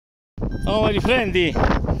Oh, riprendi,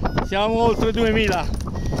 siamo oltre 2000,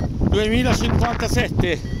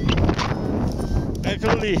 2057,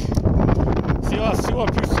 eccolo lì, si va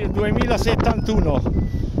più, 2071,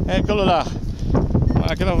 eccolo là,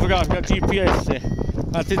 macchina fotografica GPS,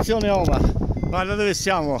 attenzione Omar, guarda dove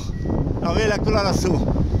siamo, la vela è quella lassù,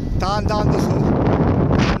 sta andando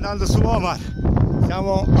su Omar,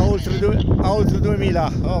 siamo a oltre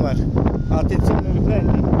 2000 Omar, attenzione,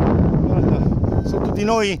 riprendi, guarda, sotto di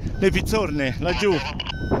noi le Pizzorne, laggiù,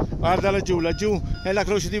 guarda laggiù è la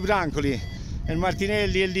croce di Brancoli, e il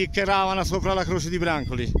Martinelli è lì che ravana sopra la croce di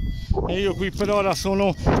Brancoli, e io qui per ora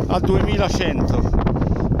sono a 2100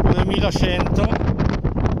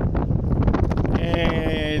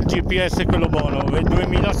 e il GPS è quello buono, è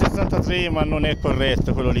 2063 ma non è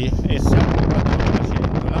corretto quello lì, e siamo a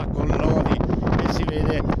 2100 là con Lodi e si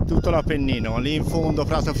vede tutto l'Appennino, lì in fondo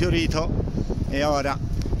Prato Fiorito, e ora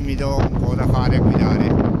mi do un po' da fare a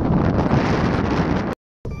guidare.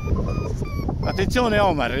 Attenzione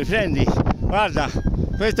Omar, riprendi, guarda,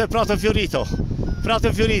 questo è Prato Fiorito,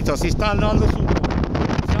 si sta andando su,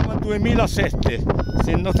 siamo a 2007,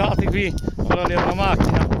 se notate qui, ora lì è una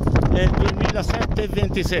macchina, è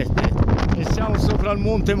 2007-27 e siamo sopra il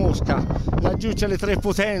Monte Mosca, laggiù c'è le Tre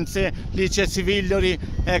Potenze, lì c'è Siviglioli,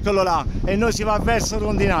 eccolo là, e noi si va verso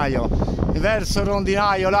Rondinaio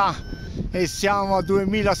là, e siamo a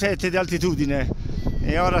 2007 di altitudine,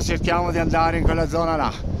 e ora cerchiamo di andare in quella zona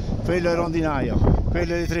là, quello è Rondinaio,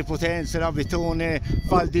 quello è le Tre Potenze, la Betone,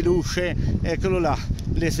 Val di Luce, eccolo là,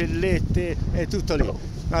 le Sellette, è tutto lì,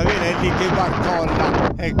 la vela è lì che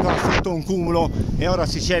barcolla, è qua sotto un cumulo, e ora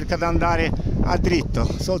si cerca di andare a dritto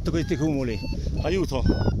sotto questi cumuli, aiuto,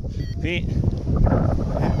 qui,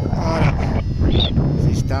 ora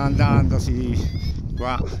si sta andando,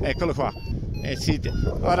 qua, eccolo qua, e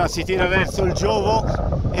ora si tira verso il Giovo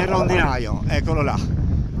e il Rondinaio, eccolo là,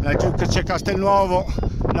 laggiù che c'è Castelnuovo,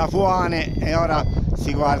 la Puane, e ora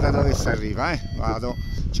si guarda dove si arriva, vado,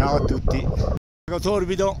 ciao a tutti. Lago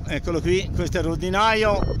Torbido, eccolo qui, questo è il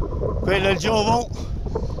Rondinaio, quello è il Giovo,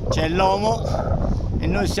 c'è l'Omo e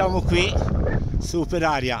noi siamo qui su per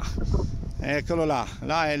aria, eccolo là,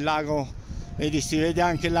 là è il lago, vedi, si vede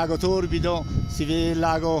anche il lago Torbido, si vede il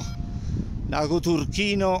lago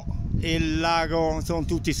Turchino e il lago, sono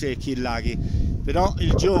tutti secchi i laghi, però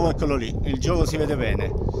il Giovo eccolo lì, il Giovo si vede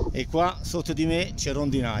bene, e qua sotto di me c'è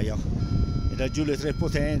Rondinaio e laggiù le Tre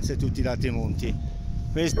Potenze e tutti gli altri monti.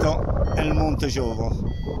 Questo è il Monte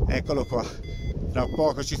Giovo, eccolo qua, tra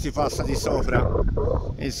poco ci si passa di sopra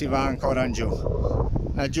e si va ancora in giù,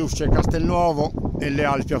 laggiù c'è Castelnuovo e le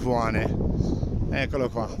Alpi Apuane, eccolo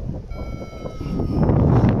qua.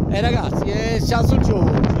 Ragazzi, siamo sul Giovo,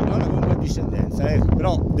 non è con discendenza,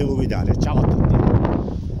 però devo guidare, ciao a tutti,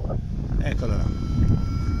 eccolo là.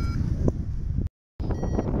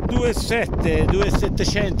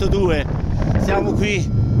 2702, siamo qui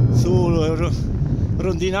sul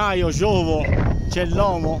Rondinaio, Giovo, c'è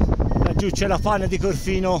l'Omo, laggiù c'è la Pania di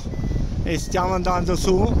Corfino e stiamo andando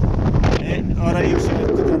su, e ora io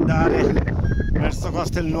cerco di andare verso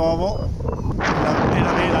Castelnuovo e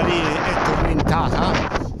la vela lì è tormentata,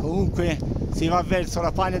 comunque si va verso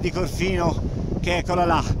la Pania di Corfino che eccola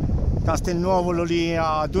là, Castelnuovo lì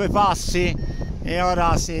a 2 passi, e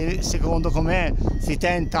ora secondo com'è si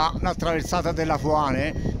tenta la traversata della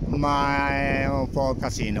Puane, ma è un po'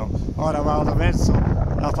 casino. Ora vado verso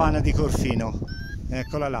la Pania di Corfino,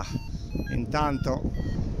 eccola là, intanto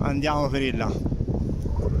andiamo per il là.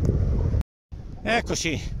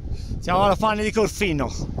 Eccoci, siamo alla Pania di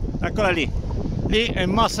Corfino, eccola lì è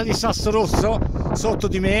massa di sasso rosso sotto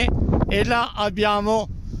di me, e là abbiamo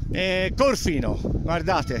Corfino,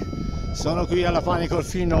 guardate, sono qui alla Pania di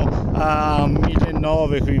Corfino a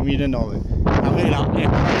 1900, qui 1900, la vela è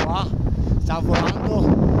qua, sta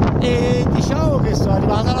volando, e diciamo che sono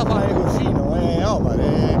arrivata alla Pania di Corfino,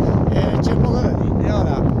 c'è poco da dire, e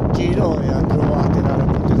ora giro e andrò a tirare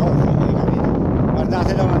tutte cose, capito?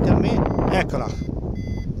 Guardate davanti a me, eccola,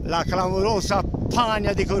 la clamorosa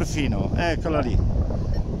Pania di Corfino, eccola lì,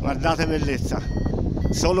 guardate bellezza,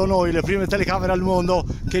 solo noi, le prime telecamere al mondo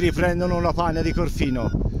che riprendono la Pania di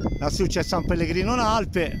Corfino, lassù c'è San Pellegrino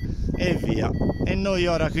Alpe e via, e noi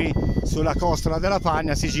ora qui sulla costola della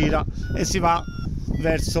Pania si gira e si va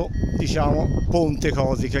verso, diciamo, Ponte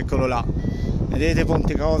Cosi, che eccolo là, vedete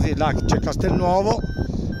Ponte Cosi, là c'è Castelnuovo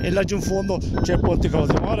e laggiù in fondo c'è Ponte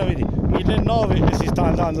Cosi, ma ora vedi 1900 e si sta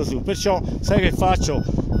andando su, perciò sai che faccio?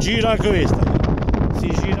 Giro anche questa, si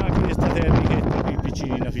gira anche questa termichetta qui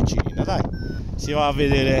piccinina, dai, si va a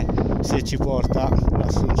vedere se ci porta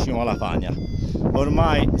lassù in cima alla Pania.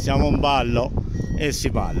 Ormai siamo in ballo e si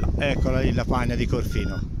balla, eccola lì la Pania di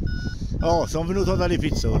Corfino, Oh, sono venuto dalle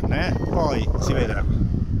Pizzorne, poi si vedrà.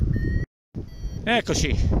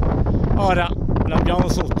 Eccoci, ora l'abbiamo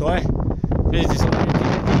sotto, vedete, sono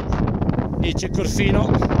lì c'è Corfino,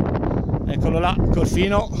 eccolo là,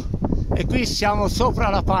 Corfino, e qui siamo sopra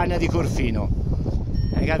la Pania di Corfino,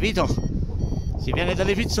 hai capito? Si viene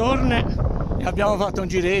dalle Pizzorne e abbiamo fatto un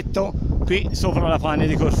giretto qui sopra la Pania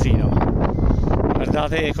di Corfino.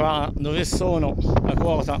 Guardate qua dove sono, la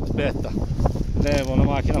quota, aspetta, levo la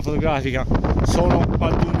macchina fotografica, sono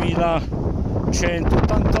al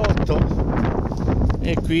 2188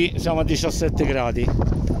 e qui siamo a 17 gradi.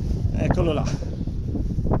 Eccolo là,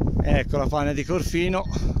 ecco la Pania di Corfino,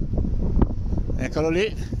 eccolo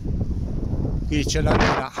lì. Qui c'è la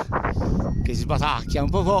luna che sbatacchia un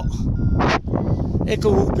po', e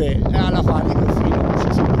comunque alla Pania di Corfino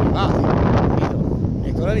ci sono arrivati,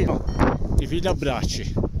 eccola lì, i figli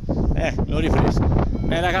abbracci, l'ho ripreso,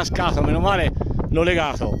 era cascato, meno male l'ho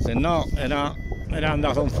legato, se no era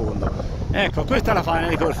andato in fondo. Ecco, questa è la Pania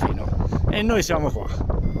di Corfino e noi siamo qua,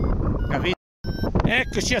 capito?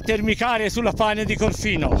 Eccoci a termicare sulla Pania di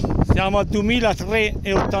Corfino, siamo a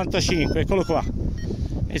 2385, eccolo qua,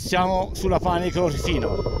 e siamo sulla Pania di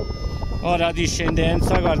Corfino. Ora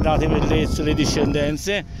discendenza, guardate bellezze le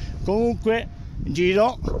discendenze, comunque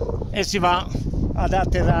giro e si va ad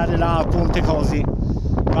atterrare là a Ponte Cosi,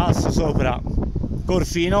 passo sopra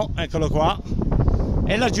Corfino, eccolo qua,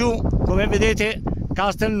 e laggiù come vedete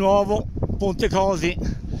Castelnuovo, Ponte Cosi,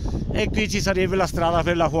 e qui ci sarebbe la strada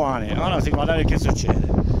per l'Aquane. Ora si guarda che succede.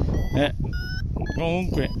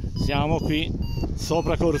 Comunque siamo qui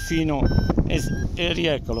sopra Corfino e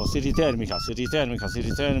rieccolo, si ritermica,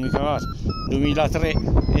 guarda, 2003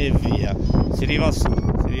 e via, si arriva su,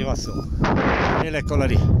 e eccola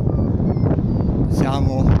lì,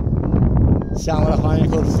 siamo alla Pania di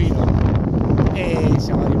Corfino e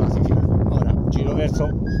siamo arrivati fino a qui. Ora giro verso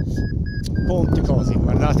Ponte Cosi,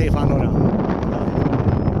 guardate il panorama,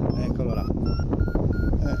 eccolo là,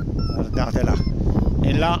 guardate là,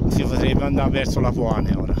 e là si potrebbe andare verso la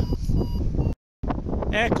Puane ora.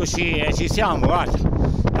 Eccoci, ci siamo, guarda,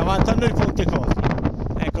 davanti a noi il Ponte Cosi,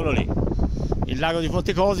 eccolo lì, il lago di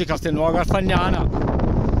Ponte Cosi, Castelnuovo Garfagnana.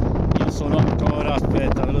 Io sono ancora,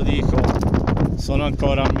 aspetta ve lo dico, sono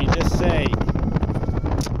ancora a 1600,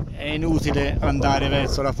 è inutile andare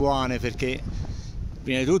verso la Puane perché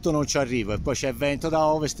prima di tutto non ci arrivo e poi c'è vento da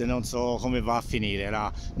ovest e non so come va a finire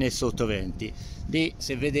là nel sottoventi. Lì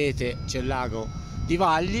se vedete c'è il lago di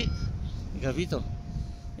Vagli, capito?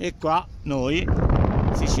 E qua noi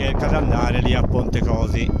si cerca di andare lì a Ponte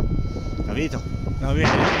Cosi, capito?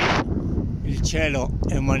 Il cielo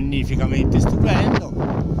è magnificamente stupendo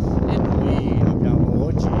e noi abbiamo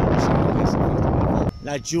oggi, diciamo che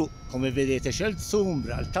laggiù come vedete c'è il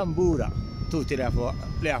Zumbra, il Tambura, tutte le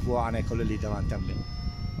Apuane, quelle lì davanti a me,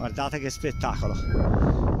 guardate che spettacolo.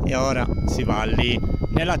 E ora si va lì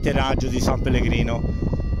nell'atterraggio di San Pellegrino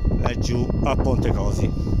laggiù a Ponte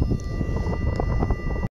Cosi.